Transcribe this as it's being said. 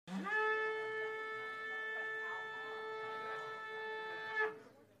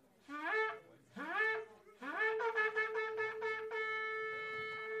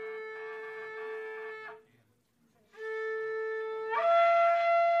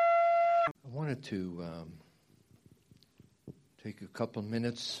wanted to take a couple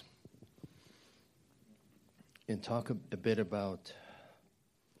minutes and talk a bit about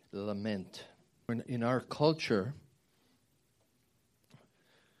lament. In our culture,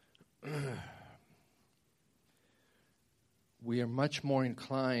 we are much more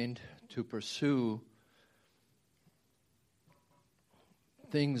inclined to pursue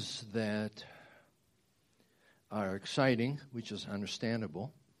things that are exciting, which is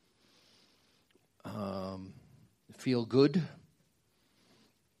understandable, feel good.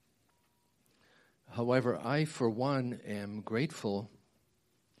 However, I, for one, am grateful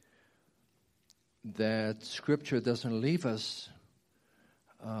that Scripture doesn't leave us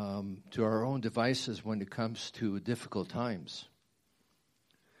to our own devices when it comes to difficult times.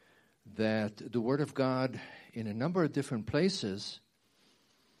 That the Word of God, in a number of different places,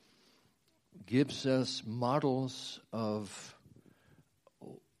 gives us models of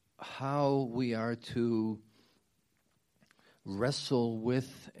how we are to wrestle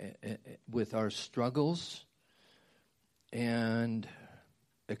with our struggles and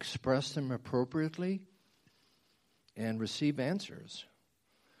express them appropriately and receive answers.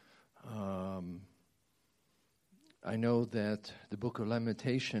 I know that the Book of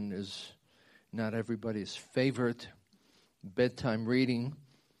Lamentation is not everybody's favorite bedtime reading.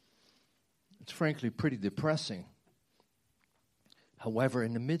 It's frankly pretty depressing. However,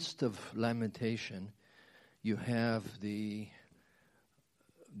 in the midst of lamentation, you have the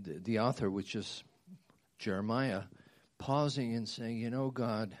author, which is Jeremiah, pausing and saying, you know,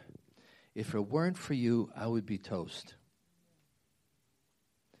 God, if it weren't for you, I would be toast.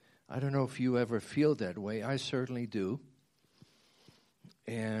 I don't know if you ever feel that way. I certainly do.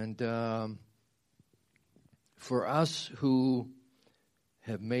 And for us who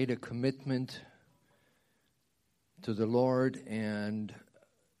have made a commitment to the Lord and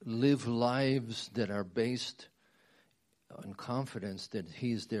live lives that are based on confidence that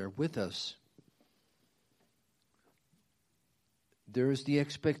He's there with us, there is the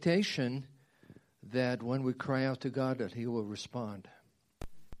expectation that when we cry out to God that He will respond.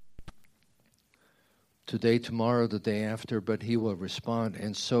 Today, tomorrow, the day after, but He will respond.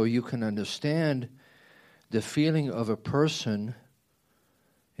 And so you can understand the feeling of a person,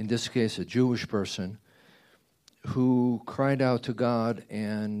 in this case a Jewish person, who cried out to God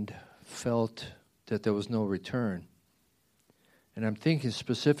and felt that there was no return. And I'm thinking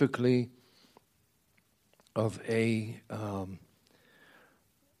specifically of a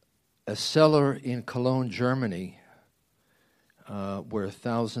cellar in Cologne, Germany, where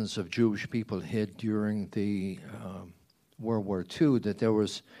thousands of Jewish people hid during the World War II, that there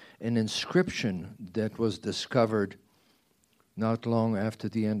was an inscription that was discovered not long after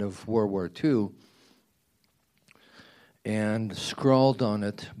the end of World War II, and scrawled on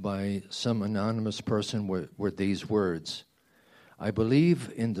it by some anonymous person were these words: I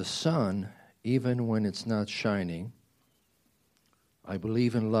believe in the sun even when it's not shining. I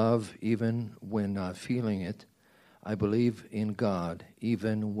believe in love even when not feeling it. I believe in God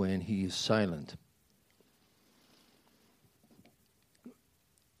even when He is silent.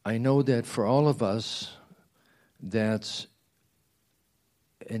 I know that for all of us, that's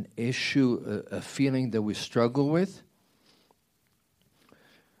an issue, a feeling that we struggle with.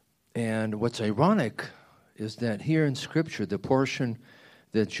 And what's ironic is that here in Scripture, the portion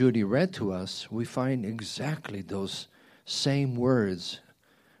that Judy read to us, we find exactly those same words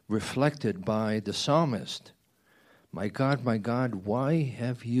reflected by the psalmist. My God, why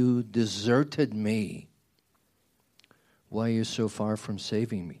have you deserted me? Why are you so far from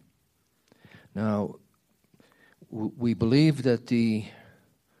saving me? Now, we believe that the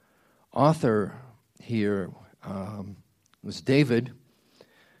author here was David.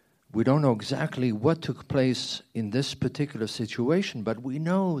 We don't know exactly what took place in this particular situation, but we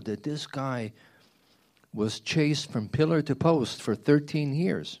know that this guy was chased from pillar to post for 13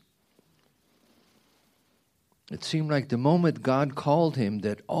 years. It seemed like the moment God called him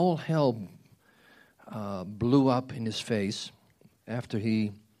that all hell blew up in his face after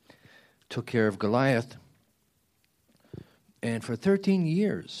he took care of Goliath. And for 13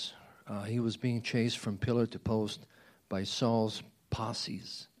 years, he was being chased from pillar to post by Saul's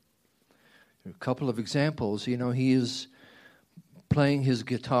posses. A couple of examples, he is playing his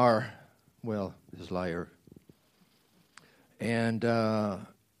guitar, his lyre, and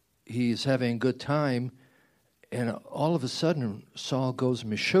he's having a good time, and all of a sudden Saul goes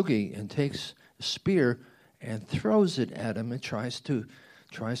Meshuggah and takes a spear and throws it at him and tries to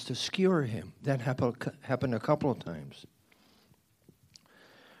skewer him. That happened a couple of times.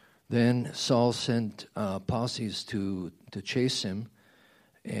 Then Saul sent posses to chase him,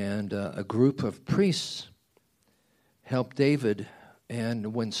 And a group of priests helped David.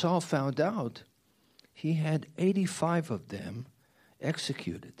 And when Saul found out, he had 85 of them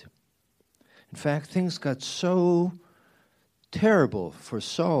executed. In fact, things got so terrible for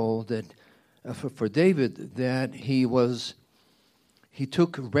Saul that for David that he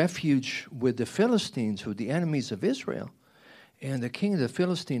took refuge with the Philistines, who were the enemies of Israel. And the king of the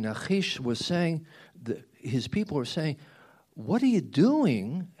Philistines, Achish, was saying, his people were saying, "What are you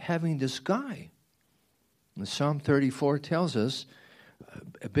doing having this guy?" And Psalm 34 tells us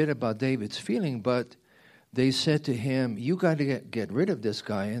a bit about David's feeling, but they said to him, "You got to get rid of this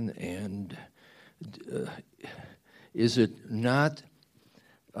guy, and is it not?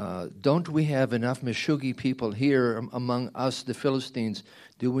 Don't we have enough Meshuggah people here among us, the Philistines?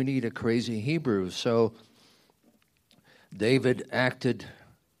 Do we need a crazy Hebrew?" So David acted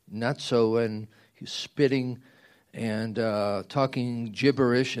not so, and he's spitting and talking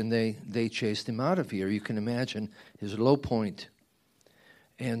gibberish, and they chased him out of here. You can imagine his low point.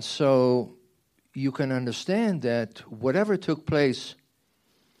 And so you can understand that whatever took place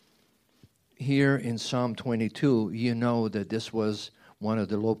here in Psalm 22, you know that this was one of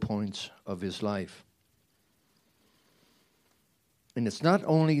the low points of his life. And it's not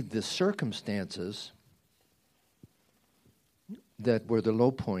only the circumstances that were the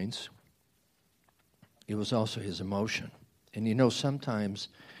low points, it was also his emotion. And you know, sometimes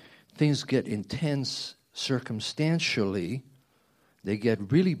things get intense circumstantially, they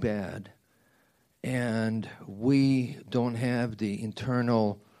get really bad, and we don't have the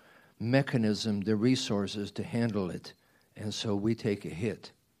internal mechanism, the resources to handle it, and so we take a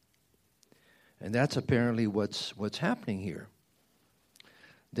hit. And that's apparently what's happening here.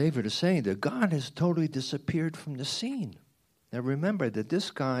 David is saying that God has totally disappeared from the scene. Now remember that this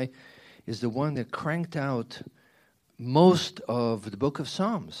guy is the one that cranked out most of the book of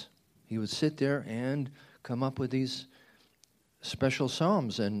Psalms. He would sit there and come up with these special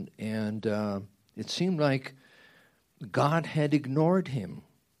psalms, and it seemed like God had ignored him.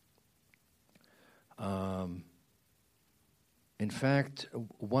 In fact,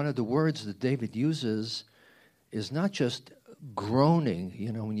 one of the words that David uses is not just groaning.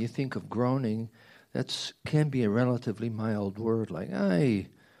 You know, when you think of groaning, that can be a relatively mild word, like, "Hey,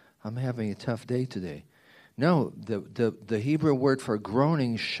 I'm having a tough day today." No, the Hebrew word for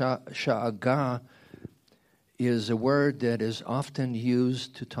groaning, sha'agah, is a word that is often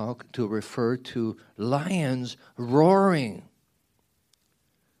used to refer to lions roaring.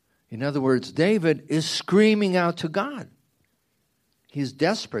 In other words, David is screaming out to God. He's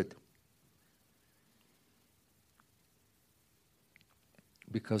desperate.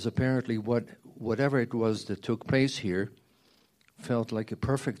 Because apparently whatever it was that took place here felt like a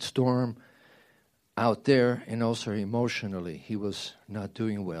perfect storm out there, and also emotionally he was not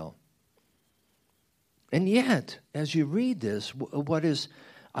doing well. And yet, as you read this, what is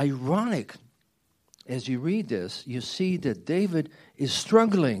ironic, as you read this, you see that David is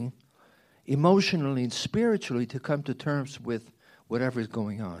struggling emotionally and spiritually to come to terms with whatever is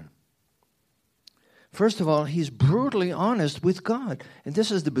going on. First of all, he's brutally honest with God. And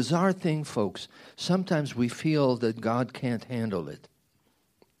this is the bizarre thing, folks. Sometimes we feel that God can't handle it.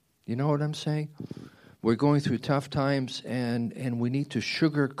 You know what I'm saying? We're going through tough times, and we need to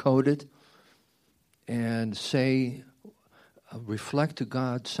sugarcoat it and say, reflect to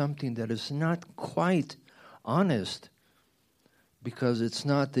God something that is not quite honest, because it's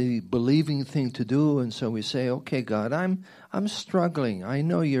not the believing thing to do. And so we say, "Okay, God, I'm struggling. I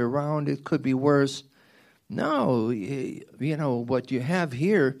know you're around. It could be worse." No, you know, what you have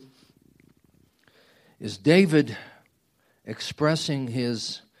here is David expressing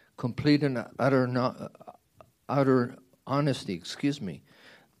his complete and utter honesty,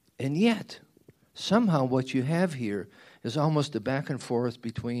 And yet, somehow what you have here is almost a back and forth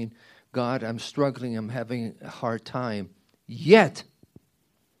between, "God, I'm struggling, I'm having a hard time. Yet,"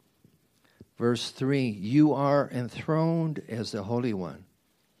 verse 3, "you are enthroned as the Holy One."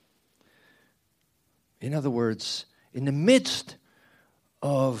 In other words, in the midst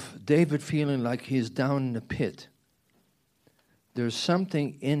of David feeling like he's down in the pit, there's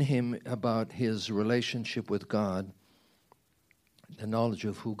something in him about his relationship with God, the knowledge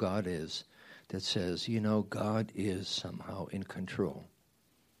of who God is, that says, you know, God is somehow in control.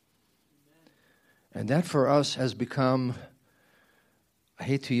 And that for us has become, I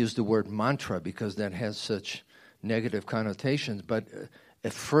hate to use the word mantra because that has such negative connotations, but a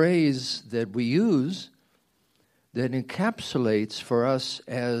phrase that we use that encapsulates for us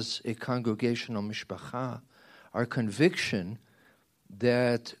as a congregational mishpacha our conviction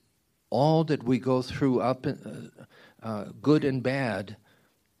that all that we go through, good and bad,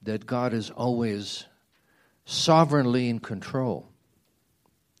 that God is always sovereignly in control.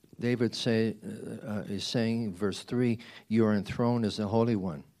 David is saying, verse 3, you are enthroned as the Holy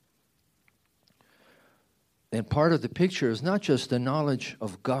One. And part of the picture is not just the knowledge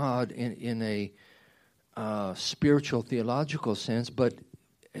of God in a spiritual, theological sense, but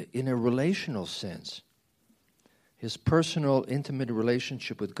in a relational sense. His personal, intimate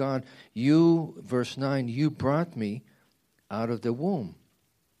relationship with God. You, verse 9, you brought me out of the womb.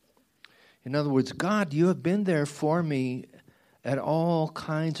 In other words, God, you have been there for me at all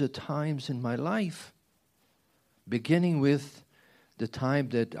kinds of times in my life, beginning with the time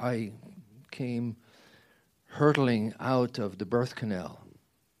that I came hurtling out of the birth canal.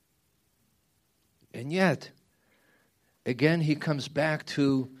 And yet, again, he comes back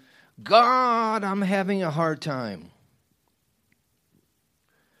to, God, I'm having a hard time.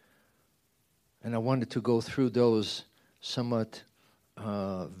 And I wanted to go through those somewhat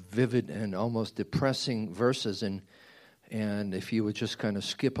vivid and almost depressing verses. And if you would just kind of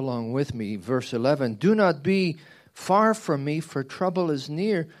skip along with me, verse 11, do not be far from me, for trouble is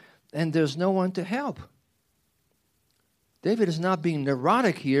near, and there's no one to help. David is not being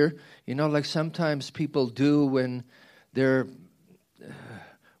neurotic here, like sometimes people do when they're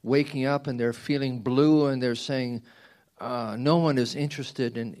waking up and they're feeling blue and they're saying, no one is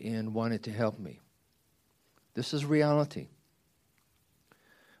interested in wanting to help me. This is reality.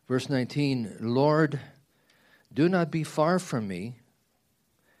 Verse 19, Lord, do not be far from me.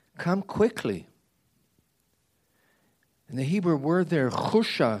 Come quickly. And the Hebrew word there,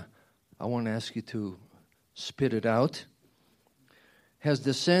 chusha, I want to ask you to spit it out, has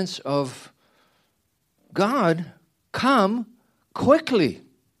the sense of, God, come quickly.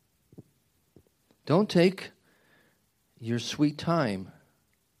 Don't take your sweet time.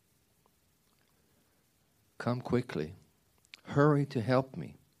 Come quickly. Hurry to help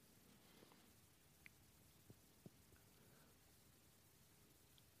me.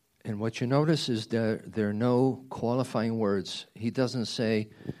 And what you notice is that there are no qualifying words. He doesn't say,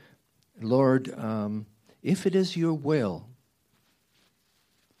 Lord, if it is your will,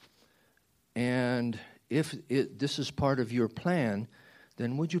 and if this is part of your plan,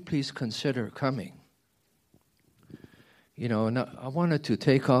 then would you please consider coming? And I wanted to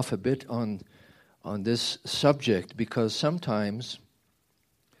take off a bit on this subject because sometimes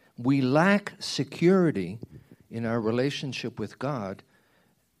we lack security in our relationship with God,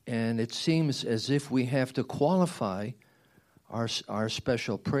 and it seems as if we have to qualify our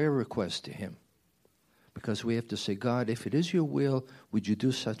special prayer request to Him. Because we have to say, God, if it is your will, would you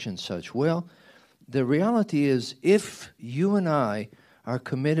do such and such? Well, the reality is, if you and I are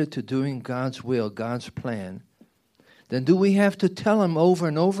committed to doing God's will, God's plan, then do we have to tell Him over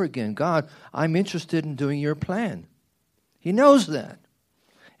and over again, God, I'm interested in doing your plan? He knows that.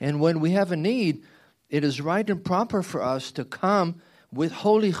 And when we have a need, it is right and proper for us to come with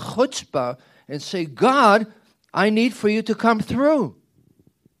holy chutzpah and say, God, I need for you to come through.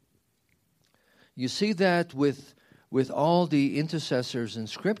 You see that with all the intercessors in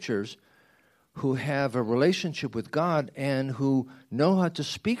Scriptures who have a relationship with God and who know how to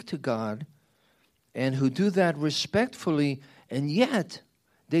speak to God and who do that respectfully, and yet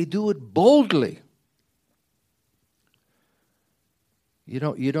they do it boldly. You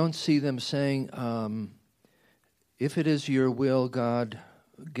don't see them saying, if it is your will, God,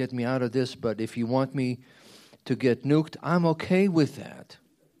 get me out of this, but if you want me to get nuked, I'm okay with that.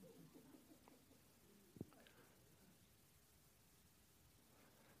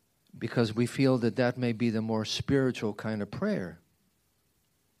 Because we feel that may be the more spiritual kind of prayer.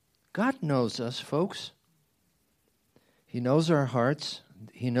 God knows us, folks. He knows our hearts.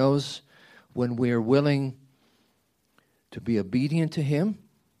 He knows when we are willing to be obedient to Him.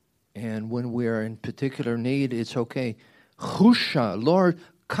 And when we are in particular need, it's okay. Chusha, Lord,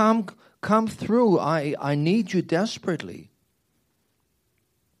 come through. I need you desperately.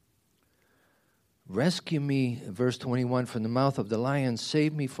 Rescue me, verse 21, from the mouth of the lion.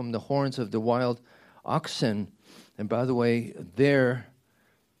 Save me from the horns of the wild oxen. And by the way, there,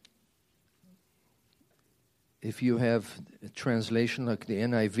 if you have a translation like the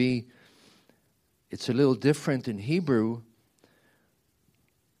NIV, it's a little different in Hebrew.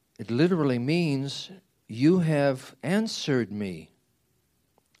 It literally means, you have answered me,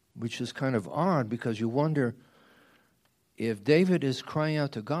 which is kind of odd because you wonder, if David is crying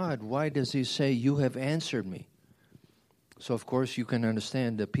out to God, why does he say, you have answered me? So, of course, you can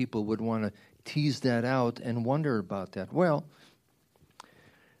understand that people would want to tease that out and wonder about that. Well,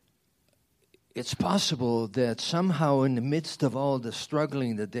 it's possible that somehow in the midst of all the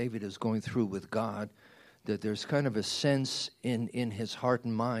struggling that David is going through with God, that there's kind of a sense in his heart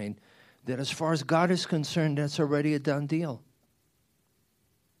and mind that as far as God is concerned, that's already a done deal.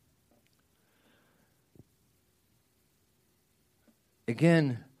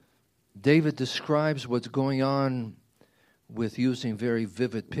 Again, David describes what's going on with using very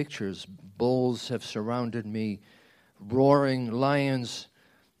vivid pictures. Bulls have surrounded me. Roaring lions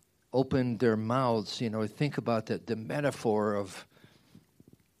opened their mouths. Think about that, the metaphor of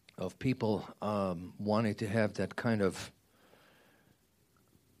people wanting to have that kind of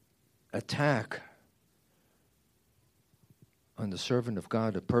attack on the servant of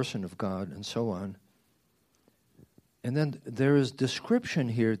God, the person of God, and so on. And then there is description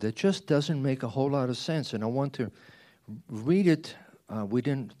here that just doesn't make a whole lot of sense, and I want to read it. We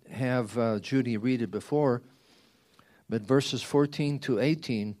didn't have Judy read it before, but verses 14 to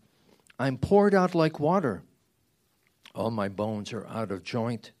 18, I'm poured out like water. All my bones are out of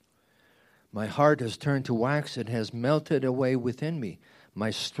joint. My heart has turned to wax. It has melted away within me. My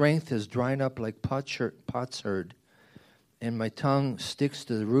strength has dried up like potsherd, and my tongue sticks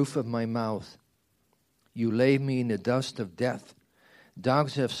to the roof of my mouth. You lay me in the dust of death.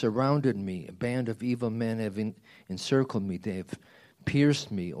 Dogs have surrounded me. A band of evil men have encircled me. They have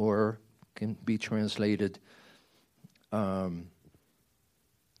pierced me, or can be translated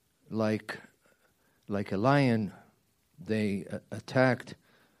like a lion. They attacked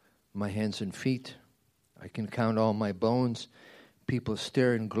my hands and feet. I can count all my bones. People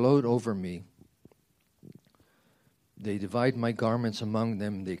stare and gloat over me. They divide my garments among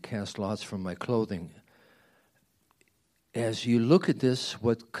them. They cast lots for my clothing. As you look at this,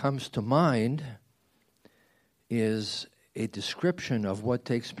 what comes to mind is a description of what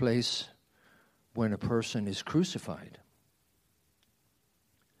takes place when a person is crucified.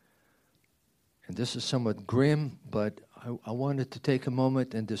 And this is somewhat grim, but I wanted to take a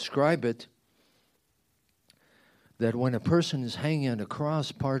moment and describe it. That when a person is hanging on a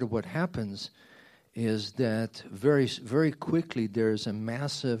cross, part of what happens is that very, very quickly there's a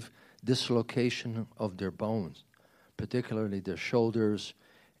massive dislocation of their bones, particularly their shoulders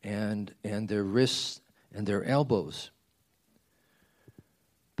and their wrists and their elbows.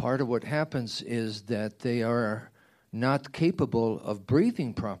 Part of what happens is that they are not capable of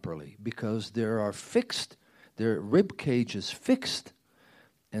breathing properly because their rib cage is fixed,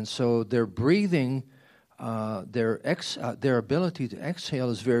 and so their breathing, their ability to exhale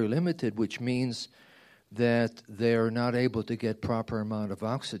is very limited, which means that they are not able to get proper amount of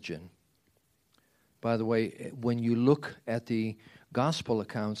oxygen. By the way, when you look at the gospel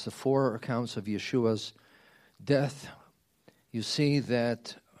accounts, the 4 accounts of Yeshua's death, you see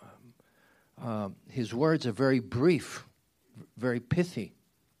that his words are very brief, very pithy.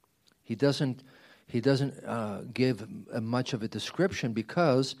 He doesn't give much of a description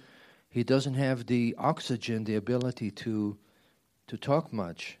because he doesn't have the oxygen, the ability to talk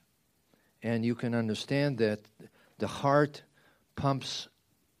much. And you can understand that the heart pumps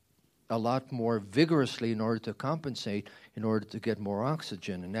a lot more vigorously in order to compensate, in order to get more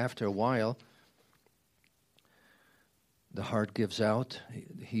oxygen. And after a while, the heart gives out.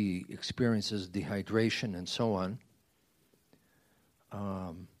 He experiences dehydration and so on.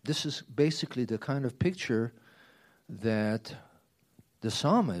 This is basically the kind of picture that the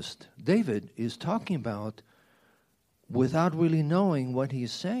psalmist, David, is talking about without really knowing what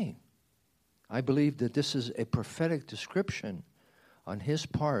he's saying. I believe that this is a prophetic description on his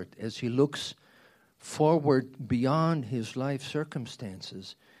part as he looks forward beyond his life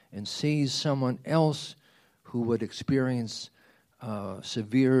circumstances and sees someone else who would experience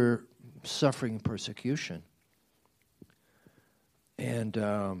severe suffering and persecution.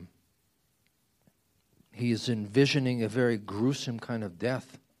 And he is envisioning a very gruesome kind of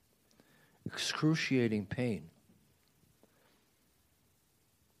death, excruciating pain,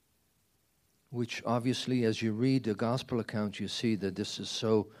 which obviously, as you read the gospel account, you see that this is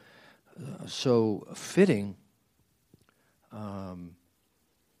so fitting. And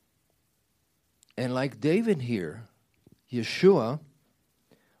like David here, Yeshua,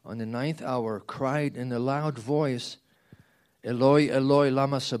 on the 9th hour, cried in a loud voice, Eloi, Eloi,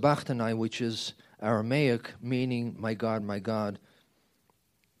 lama sabachthani, which is Aramaic, meaning, my God,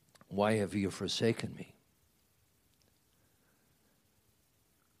 why have you forsaken me?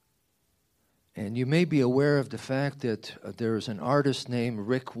 And you may be aware of the fact that there is an artist named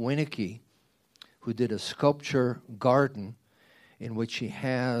Rick Winnicke who did a sculpture garden in which he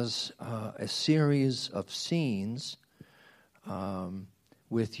has a series of scenes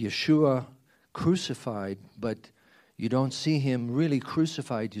with Yeshua crucified, but you don't see him really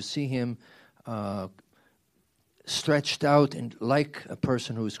crucified. You see him stretched out and like a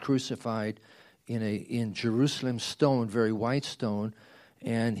person who is crucified in Jerusalem stone, very white stone,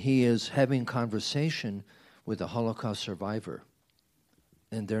 and he is having conversation with a Holocaust survivor.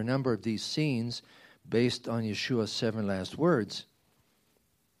 And there are a number of these scenes based on Yeshua's 7 last words.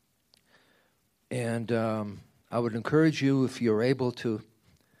 And I would encourage you, if you're able to,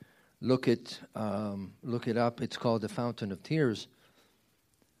 look it up. It's called The Fountain of Tears.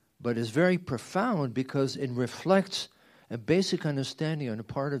 But it's very profound because it reflects a basic understanding on the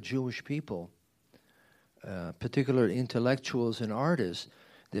part of Jewish people, particularly intellectuals and artists,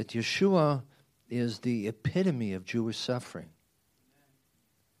 that Yeshua is the epitome of Jewish suffering.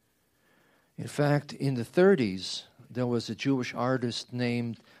 In fact, in the 30s, there was a Jewish artist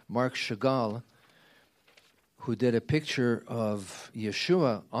named Marc Chagall who did a picture of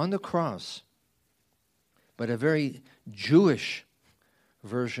Yeshua on the cross, but a very Jewish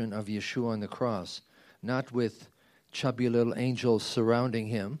version of Yeshua on the cross, not with chubby little angels surrounding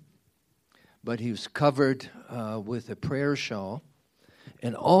him, but he was covered with a prayer shawl,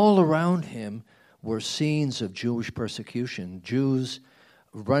 and all around him were scenes of Jewish persecution, Jews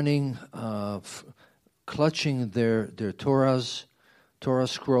running, clutching their Torah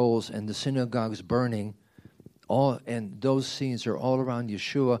scrolls, and the synagogues burning. And those scenes are all around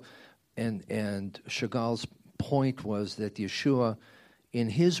Yeshua, and Chagall's point was that Yeshua, in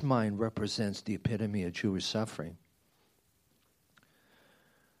his mind, represents the epitome of Jewish suffering.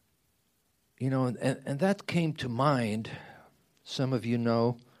 You know, and that came to mind. Some of you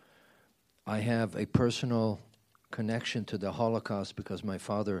know I have a personal connection to the Holocaust because my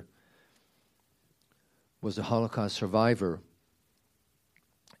father was a Holocaust survivor.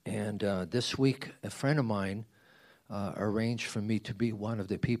 And this week, a friend of mine arranged for me to be one of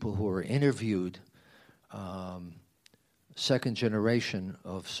the people who were interviewed, second generation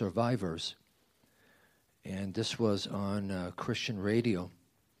of survivors. And this was on Christian radio.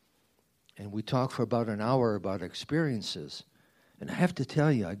 And we talked for about an hour about experiences. And I have to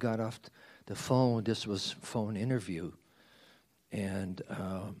tell you, I got off the phone. This was a phone interview. And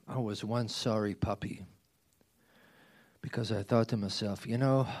I was one sorry puppy. Because I thought to myself, you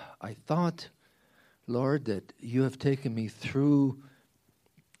know, I thought, Lord, that you have taken me through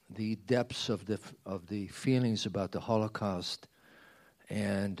the depths of the feelings about the Holocaust.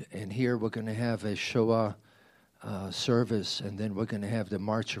 And here we're going to have a Shoah service, and then we're going to have the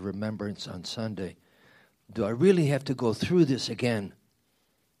March of Remembrance on Sunday. Do I really have to go through this again?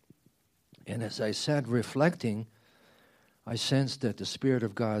 And as I sat reflecting, I sensed that the Spirit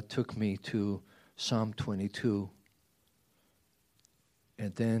of God took me to Psalm 22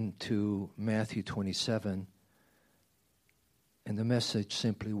 and then to Matthew 27. And the message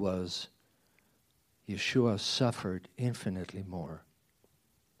simply was, Yeshua suffered infinitely more.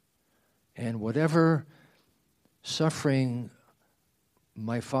 And whatever suffering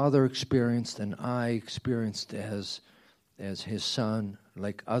my father experienced and I experienced as his son,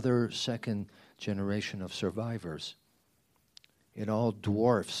 like other second generation of survivors, it is all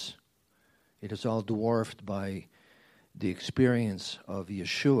dwarfed by the experience of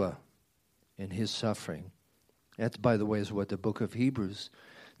Yeshua and his suffering. That, by the way, is what the book of Hebrews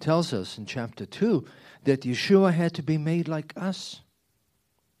tells us in chapter 2, that Yeshua had to be made like us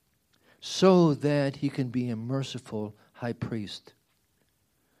so that he can be a merciful high priest.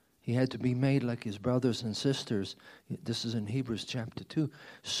 He had to be made like his brothers and sisters. This is in Hebrews chapter 2.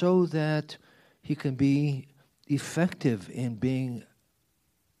 So that he can be effective in being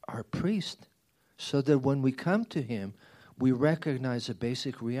our priest. So that when we come to him, we recognize a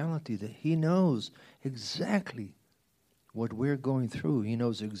basic reality that he knows exactly what we're going through. He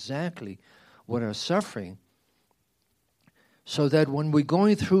knows exactly what our suffering. So that when we're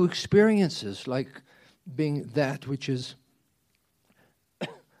going through experiences like being that which is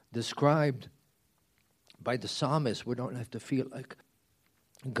described by the psalmist, we don't have to feel like,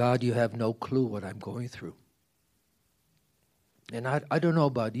 God, you have no clue what I'm going through. And I don't know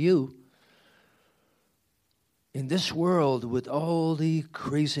about you. In this world, with all the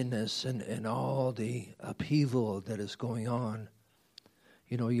craziness and all the upheaval that is going on,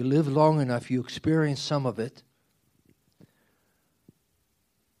 you know, you live long enough, you experience some of it.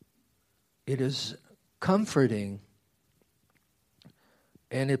 It is comforting,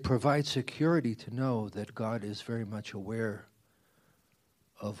 and it provides security to know that God is very much aware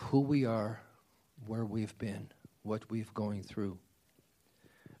of who we are, where we've been, what we've going through.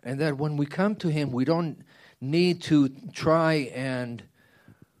 And that when we come to him, we don't need to try and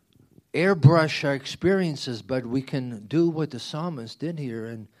airbrush our experiences, but we can do what the psalmist did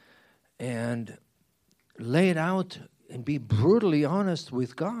here and lay it out and be brutally honest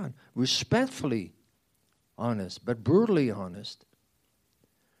with God, respectfully honest, but brutally honest.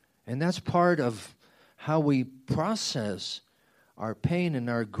 And that's part of how we process our pain and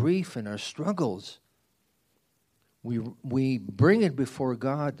our grief and our struggles. We bring it before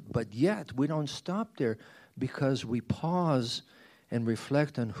God, but yet we don't stop there because we pause and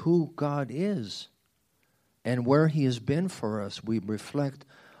reflect on who God is and where He has been for us. We reflect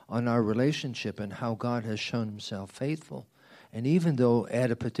on our relationship and how God has shown Himself faithful. And even though at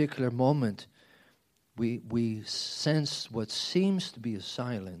a particular moment we sense what seems to be a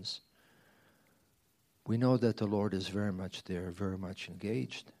silence, we know that the Lord is very much there, very much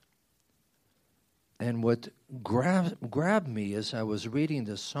engaged. And what grabbed me as I was reading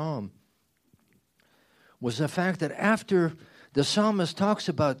the psalm was the fact that after the psalmist talks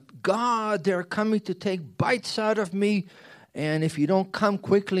about, God, they're coming to take bites out of me, and if you don't come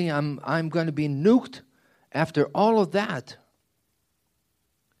quickly, I'm going to be nuked. After all of that,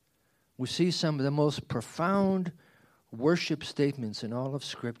 we see some of the most profound worship statements in all of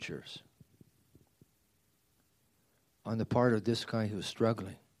Scriptures on the part of this guy who's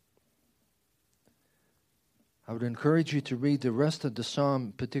struggling. I would encourage you to read the rest of the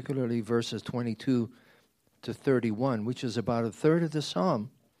psalm, particularly verses 22 to 31, which is about a third of the psalm,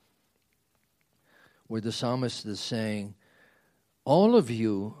 where the psalmist is saying, all of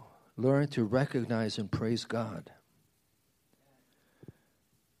you learn to recognize and praise God.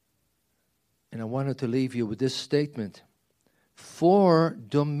 And I wanted to leave you with this statement. For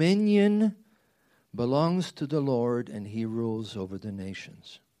dominion belongs to the Lord, and He rules over the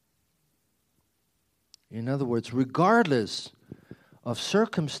nations. In other words, regardless of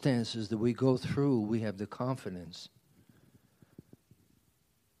circumstances that we go through, we have the confidence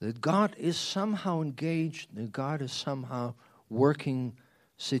that God is somehow engaged, that God is somehow working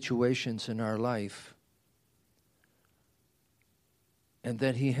situations in our life, and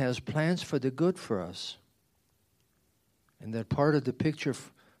that He has plans for the good for us. And that part of the picture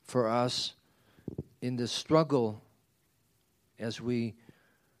for us in the struggle as we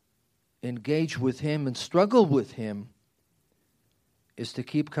engage with Him and struggle with Him is to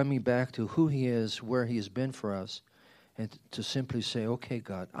keep coming back to who He is, where He has been for us, and to simply say, okay,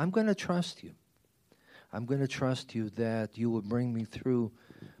 God, I'm going to trust You. I'm going to trust You that You will bring me through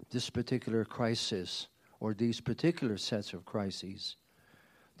this particular crisis or these particular sets of crises,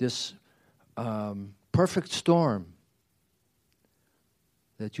 this perfect storm,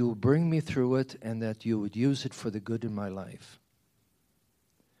 that You will bring me through it and that You would use it for the good in my life.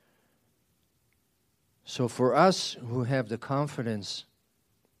 So for us who have the confidence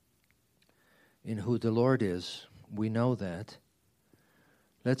in who the Lord is, we know that.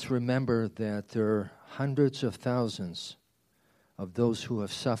 Let's remember that there are hundreds of thousands of those who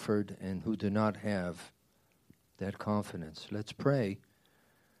have suffered and who do not have that confidence. Let's pray,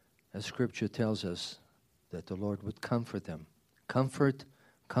 as Scripture tells us, that the Lord would comfort them. Comfort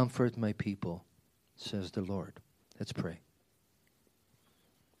my people, says the Lord. Let's pray.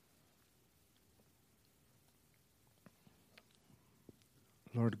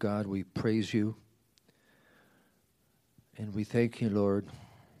 Lord God, we praise You, and we thank You, Lord,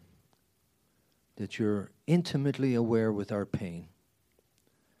 that You're intimately aware with our pain,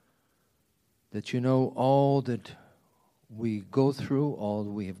 that You know all that we go through, all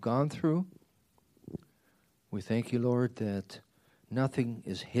that we have gone through. We thank You, Lord, that nothing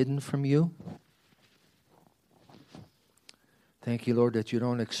is hidden from You. Thank You, Lord, that You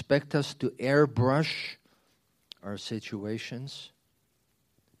don't expect us to airbrush our situations,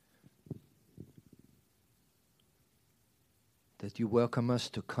 that You welcome us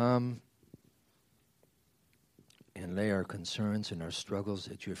to come and lay our concerns and our struggles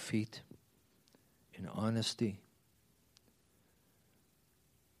at Your feet in honesty,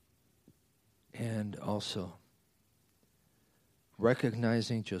 and also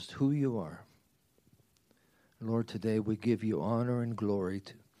recognizing just who You are. Lord, today we give You honor and glory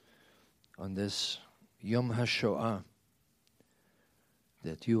on this Yom HaShoah,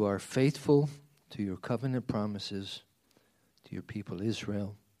 that You are faithful to Your covenant promises to Your people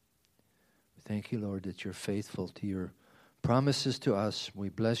Israel. We thank You, Lord, that You're faithful to Your promises to us. We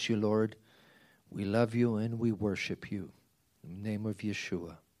bless You, Lord. We love You and we worship You. In the name of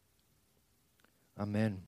Yeshua. Amen.